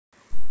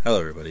Hello,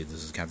 everybody.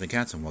 This is Captain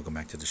Katz, and welcome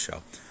back to the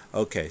show.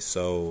 Okay,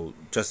 so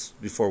just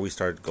before we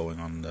start going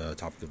on the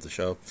topic of the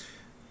show,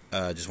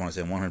 I just want to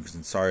say I'm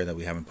 100% sorry that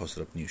we haven't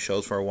posted up new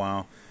shows for a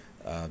while.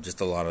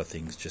 Just a lot of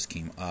things just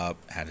came up,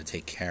 had to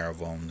take care of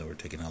them. They were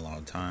taking a lot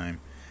of time.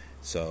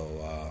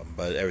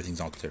 But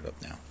everything's all cleared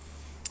up now.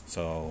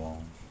 So,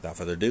 without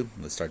further ado,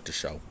 let's start the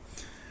show.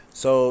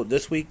 So,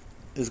 this week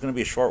is going to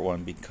be a short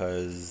one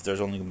because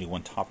there's only going to be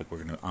one topic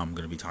I'm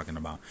going to be talking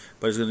about.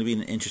 But it's going to be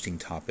an interesting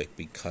topic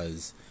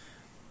because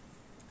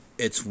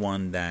it's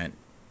one that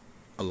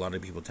a lot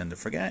of people tend to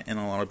forget, and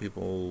a lot of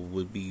people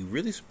would be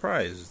really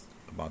surprised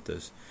about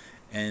this,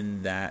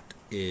 and that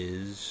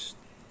is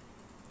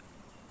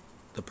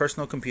the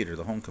personal computer,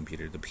 the home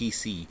computer, the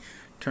PC,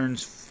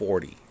 turns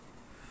 40.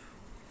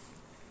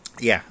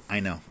 Yeah, I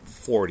know,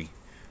 40.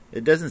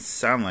 It doesn't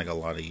sound like a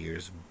lot of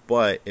years,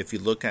 but if you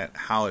look at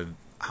how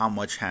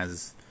much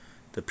has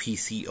the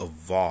PC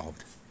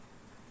evolved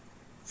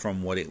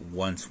from what it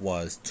once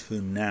was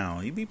to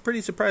now, you'd be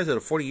pretty surprised that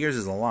 40 years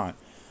is a lot.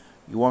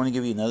 You want me to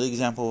give you another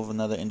example of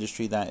another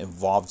industry that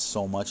evolved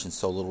so much in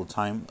so little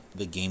time?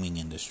 The gaming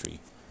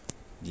industry.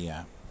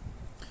 Yeah.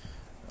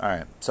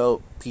 Alright,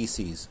 so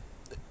PCs.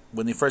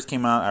 When they first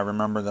came out, I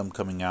remember them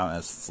coming out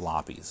as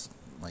floppies.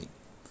 Like,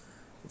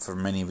 for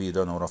many of you who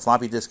don't know what a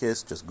floppy disk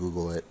is, just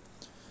Google it.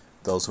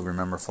 Those who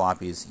remember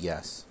floppies,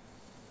 yes.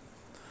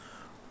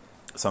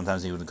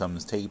 Sometimes they even come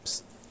as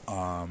tapes.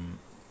 But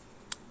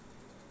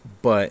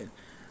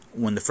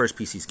when the first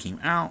PCs came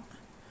out,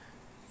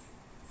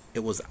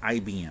 it was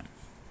IBM.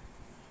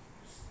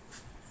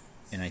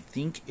 And I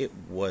think it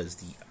was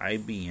the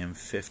IBM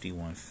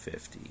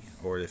 5150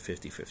 or the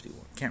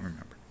 5051. Can't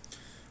remember.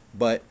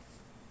 But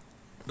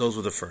those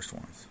were the first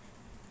ones.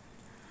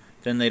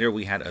 Then later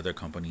we had other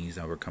companies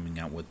that were coming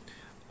out with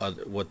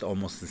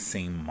almost the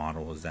same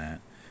model as that.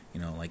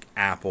 Like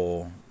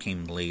Apple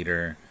came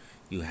later.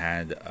 You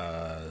had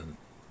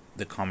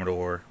the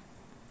Commodore,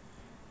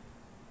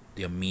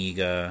 the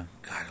Amiga.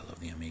 God, I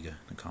love the Amiga,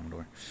 the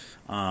Commodore.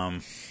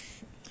 And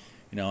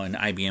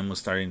IBM was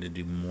starting to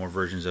do more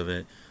versions of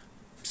it.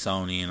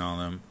 Sony and all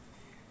them.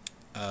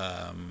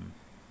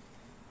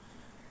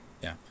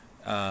 Yeah.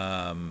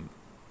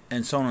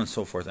 And so on and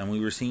so forth. And we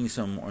were seeing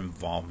some more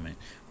involvement.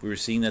 We were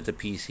seeing that the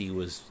PC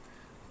was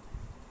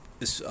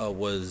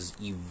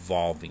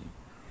evolving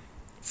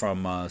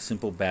from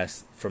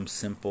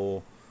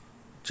simple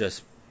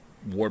just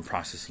word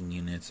processing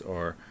units,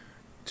 or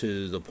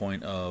to the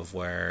point of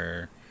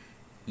where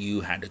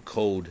you had to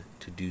code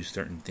to do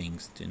certain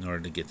things in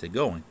order to get it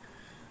going.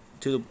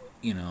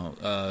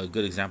 A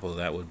good example of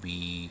that would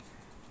be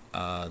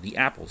the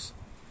Apple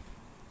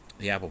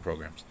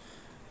programs.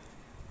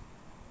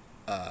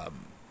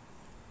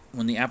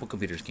 When the Apple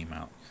computers came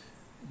out,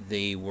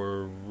 they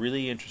were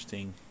really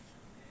interesting.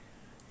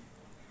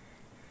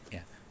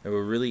 Yeah, they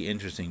were really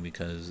interesting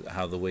because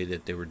how the way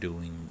that they were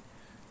doing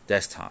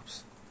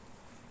desktops,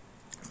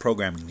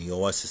 programming the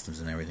OS systems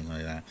and everything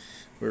like that,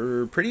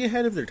 were pretty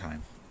ahead of their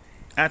time.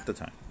 At the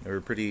time, they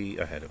were pretty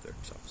ahead of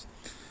themselves.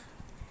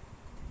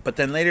 But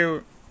then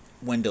later,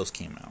 Windows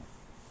came out,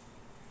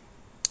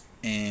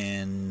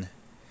 and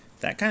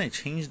that kind of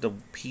changed the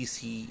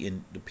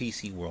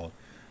PC world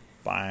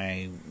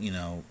by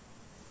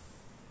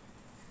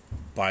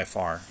by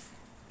far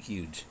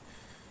huge.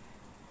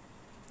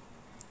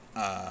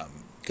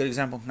 Good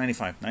example,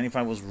 95.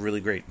 95 was really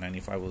great.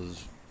 95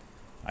 was,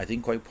 I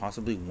think, quite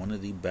possibly one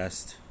of the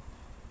best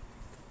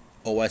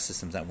OS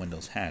systems that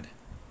Windows had.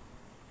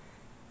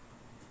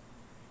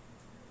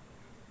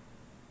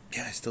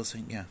 Yeah, I still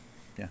think, yeah.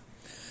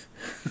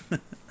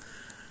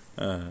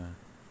 uh,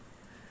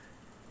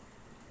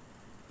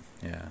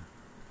 yeah.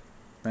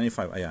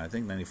 95, yeah, I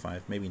think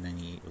 95, maybe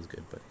 98 was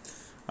good, but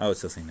I would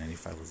still say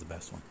 95 was the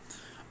best one.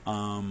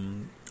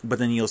 But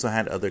then you also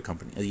had other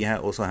companies. You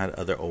also had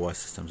other OS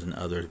systems, and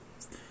other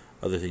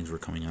things were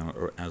coming out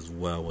as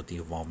well with the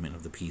involvement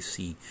of the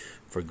PC.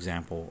 For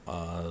example,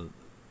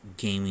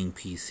 gaming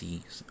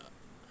PCs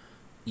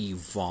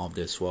evolved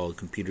as well.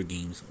 Computer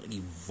games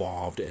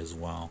evolved as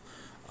well.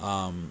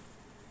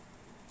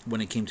 When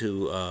it came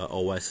to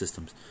OS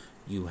systems,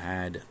 you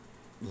had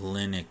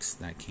Linux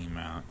that came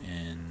out,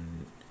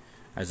 and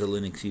as a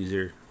Linux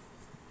user,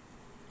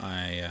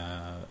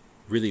 I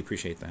really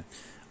appreciate that.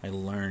 I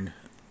learned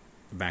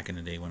back in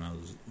the day when I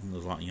was a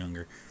lot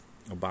younger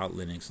about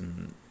Linux,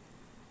 and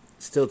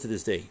still to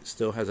this day,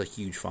 still has a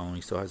huge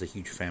following, still has a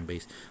huge fan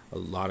base, a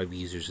lot of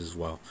users as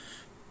well.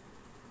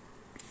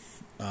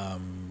 Not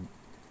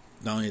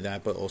only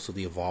that, but also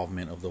the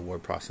involvement of the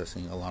word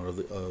processing. A lot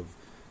of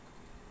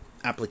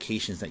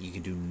applications that you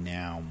can do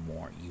now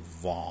more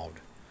evolved.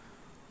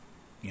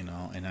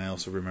 And I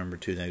also remember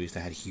too that I used to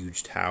have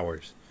huge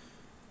towers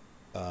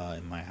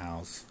in my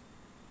house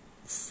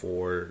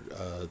for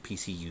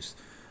PC use.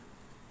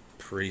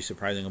 Pretty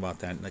surprising about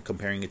that. Like,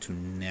 comparing it to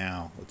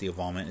now with the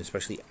involvement,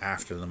 especially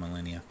after the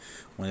millennia,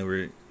 when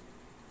we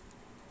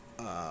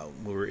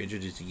were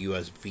introduced to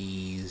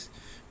USBs,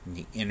 and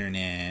the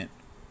internet,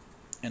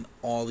 and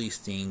all these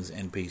things,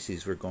 and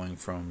PCs were going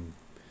from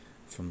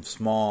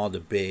small to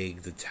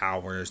big, the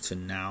towers, to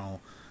now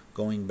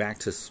going back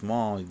to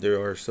small,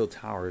 there are still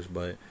towers,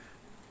 but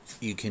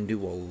you can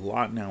do a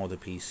lot now with a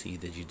PC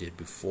that you did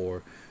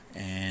before,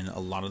 and a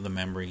lot of the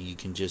memory you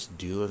can just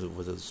do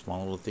with a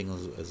small little thing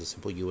as a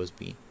simple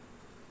USB.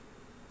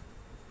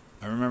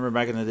 I remember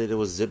back in the day there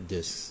was zip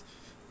disks,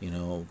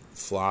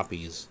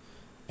 floppies,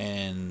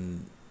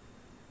 and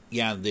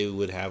yeah, they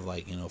would have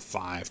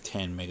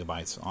 5-10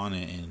 megabytes on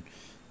it, and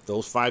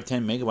those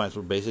 5-10 megabytes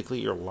were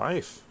basically your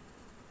life.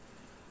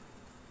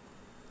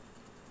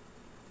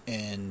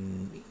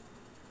 And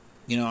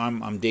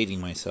I'm dating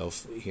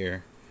myself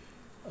here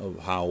of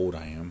how old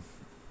I am.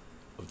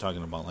 I'm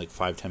talking about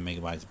 5-10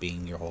 megabytes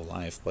being your whole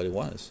life, but it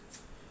was.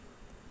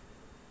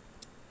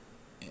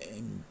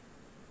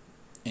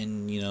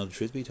 And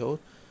truth be told,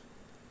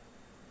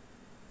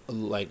 a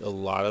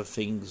lot of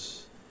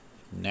things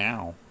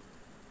now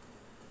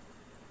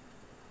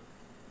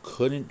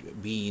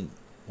couldn't be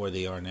where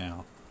they are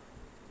now,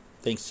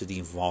 thanks to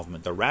the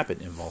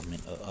rapid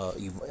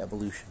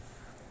evolution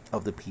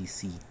of the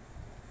PC.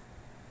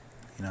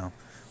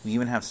 We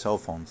even have cell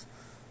phones.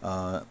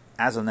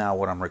 As of now,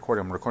 what I'm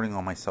recording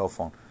on my cell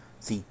phone.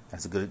 See,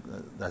 that's a good.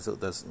 That's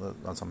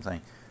what I'm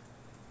saying.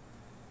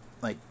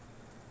 Like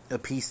a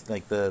piece,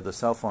 the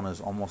cell phone is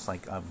almost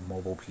like a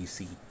mobile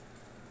PC,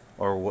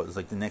 or what is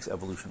the next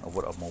evolution of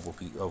what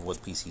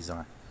PCs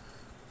are.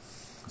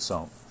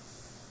 So,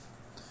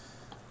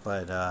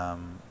 but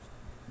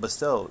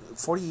still,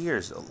 40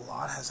 years. A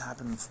lot has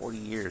happened in 40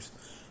 years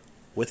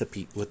with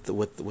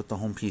the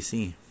home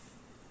PC.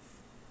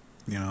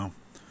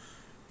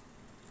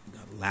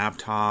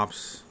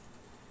 Laptops.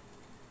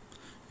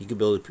 You could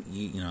build,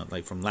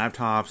 from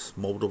laptops,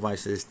 mobile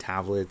devices,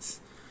 tablets,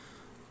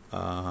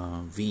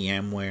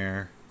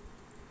 VMware,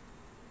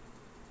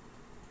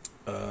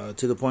 to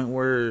the point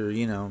where,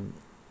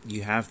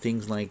 you have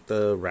things like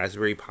the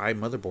Raspberry Pi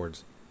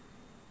motherboards.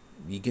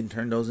 You can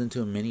turn those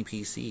into a mini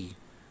PC.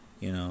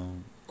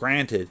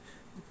 Granted,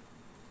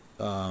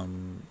 they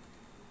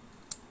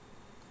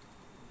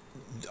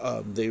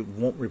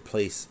won't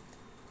replace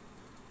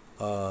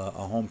a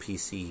home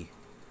PC,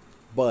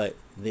 but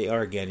they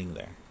are getting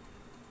there.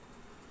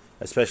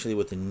 Especially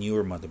with the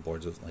newer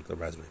motherboards, like the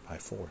Raspberry Pi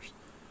 4s.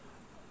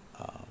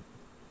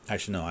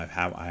 Actually, no, I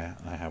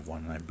have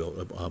one, and I built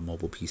a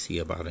mobile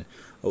PC about it.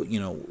 Oh,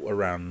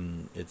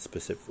 around its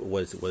specific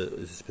what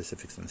its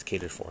specifics and it's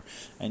catered for,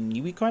 and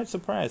you'd be quite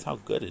surprised how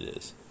good it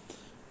is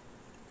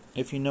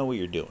if you know what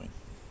you're doing.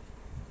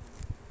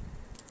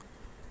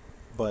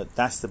 But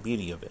that's the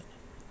beauty of it.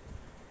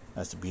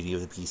 That's the beauty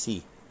of the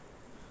PC.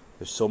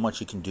 There's so much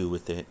you can do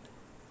with it.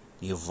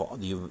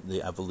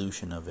 The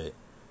evolution of it,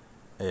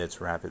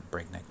 its rapid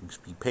breakneck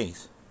speed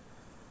pace,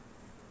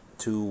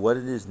 to what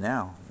it is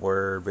now,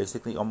 where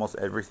basically almost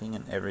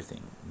everything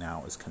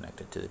now is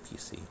connected to the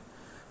PC,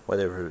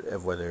 whether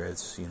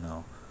it's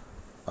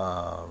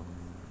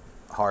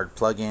hard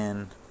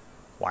plug-in,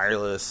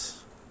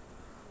 wireless,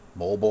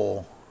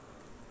 mobile.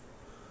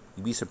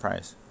 You'd be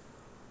surprised,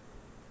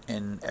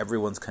 and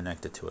everyone's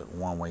connected to it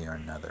one way or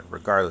another,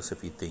 regardless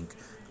if you think,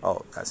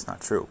 oh, that's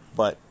not true,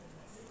 but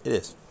it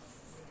is.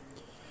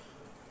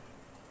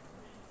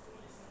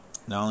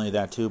 Not only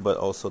that too, but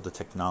also the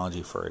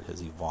technology for it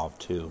has evolved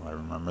too. I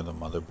remember the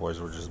motherboards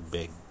were just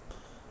big,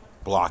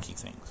 blocky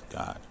things.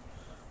 God,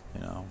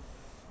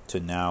 to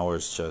now where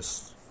it's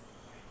just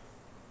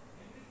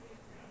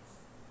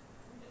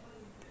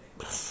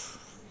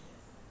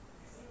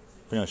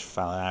pretty much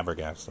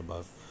flabbergasted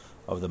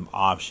of the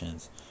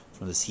options,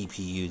 from the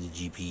CPU,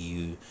 the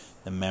GPU,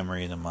 the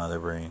memory, the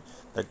motherboard,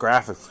 the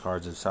graphics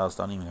cards themselves.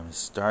 Don't even get me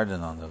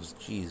started on those.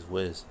 Jeez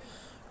whiz.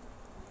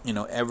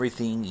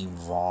 Everything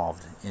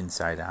evolved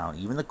inside out.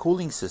 Even the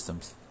cooling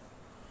systems.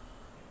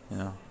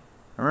 I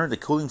remember the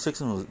cooling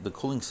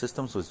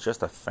systems was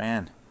just a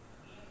fan.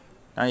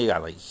 Now you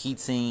got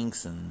heat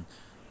sinks and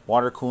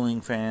water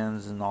cooling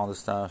fans and all this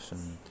stuff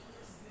and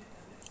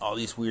all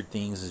these weird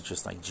things. Is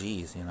just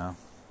geez,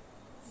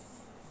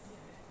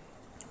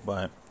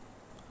 But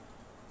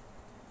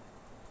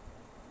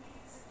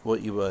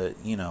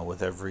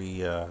with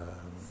every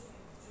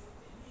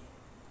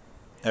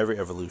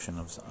evolution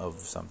of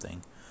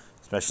something,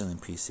 especially in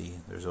PC,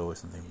 there's always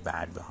something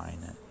bad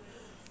behind it.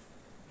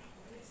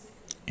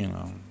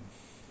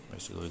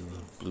 Basically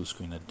the blue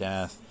screen of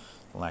death,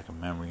 the lack of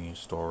memory,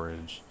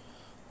 storage,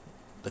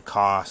 the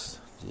cost,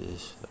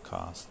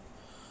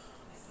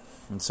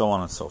 and so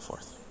on and so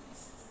forth.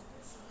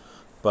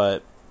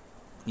 But,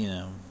 we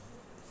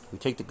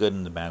take the good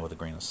and the bad with a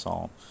grain of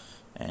salt,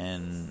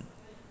 and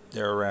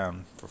they're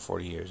around for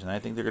 40 years, and I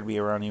think they're going to be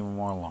around even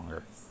more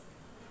longer.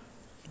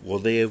 Will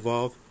they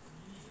evolve?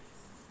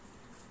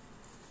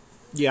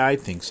 Yeah, I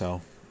think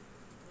so.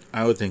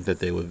 I would think that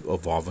they would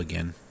evolve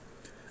again.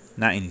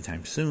 Not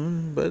anytime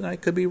soon, but I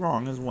could be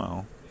wrong as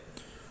well.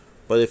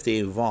 But if they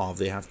evolve,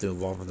 they have to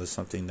evolve into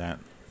something that,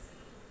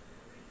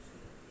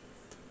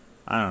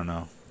 I don't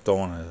know, don't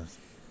want to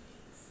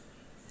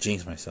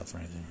jinx myself or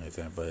anything like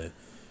that, but,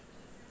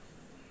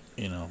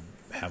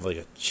 have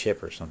a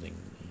chip or something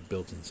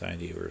built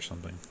inside you or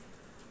something.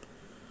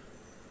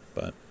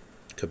 But,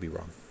 could be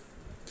wrong.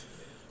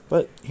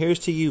 But here's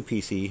to you,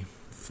 PC.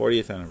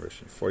 40th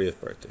anniversary,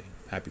 40th birthday.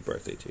 Happy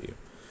birthday to you.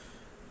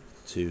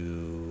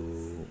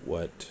 To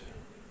what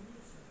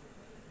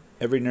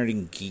every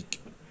nerding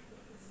geek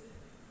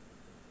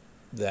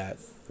that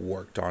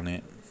worked on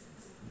it,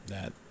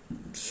 that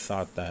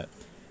thought that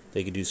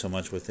they could do so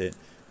much with it,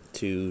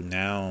 to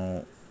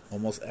now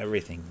almost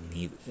everything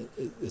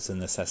is a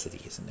necessity.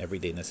 It's an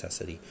everyday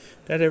necessity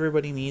that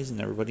everybody needs and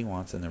everybody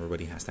wants and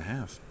everybody has to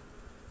have.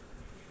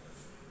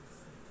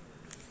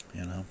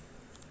 You know?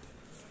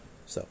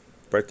 So,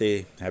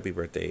 happy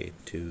birthday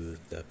to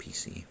the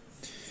PC.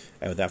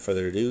 And without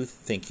further ado,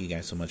 thank you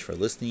guys so much for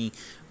listening.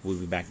 We'll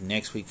be back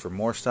next week for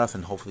more stuff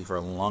and hopefully for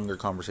a longer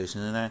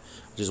conversation than that.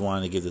 I just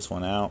wanted to give this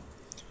one out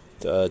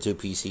to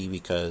PC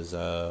because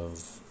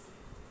of,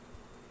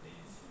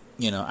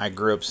 I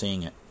grew up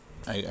seeing it.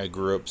 I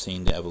grew up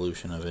seeing the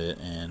evolution of it,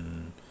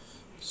 and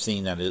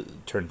seeing that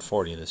it turned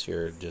 40 this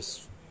year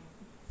just,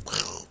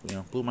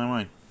 blew my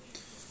mind.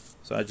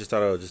 So I just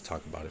thought I would just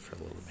talk about it for a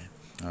little bit.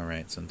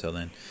 Alright, so until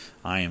then,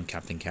 I am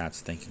Captain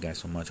Katz. Thank you guys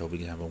so much. Hope you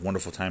can have a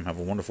wonderful time, have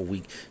a wonderful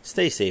week.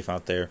 Stay safe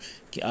out there.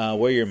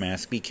 Wear your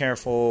mask. Be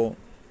careful.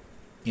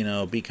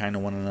 Be kind to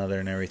one another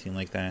and everything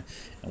like that.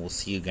 And we'll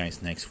see you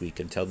guys next week.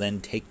 Until then,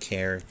 take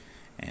care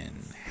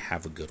and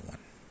have a good one.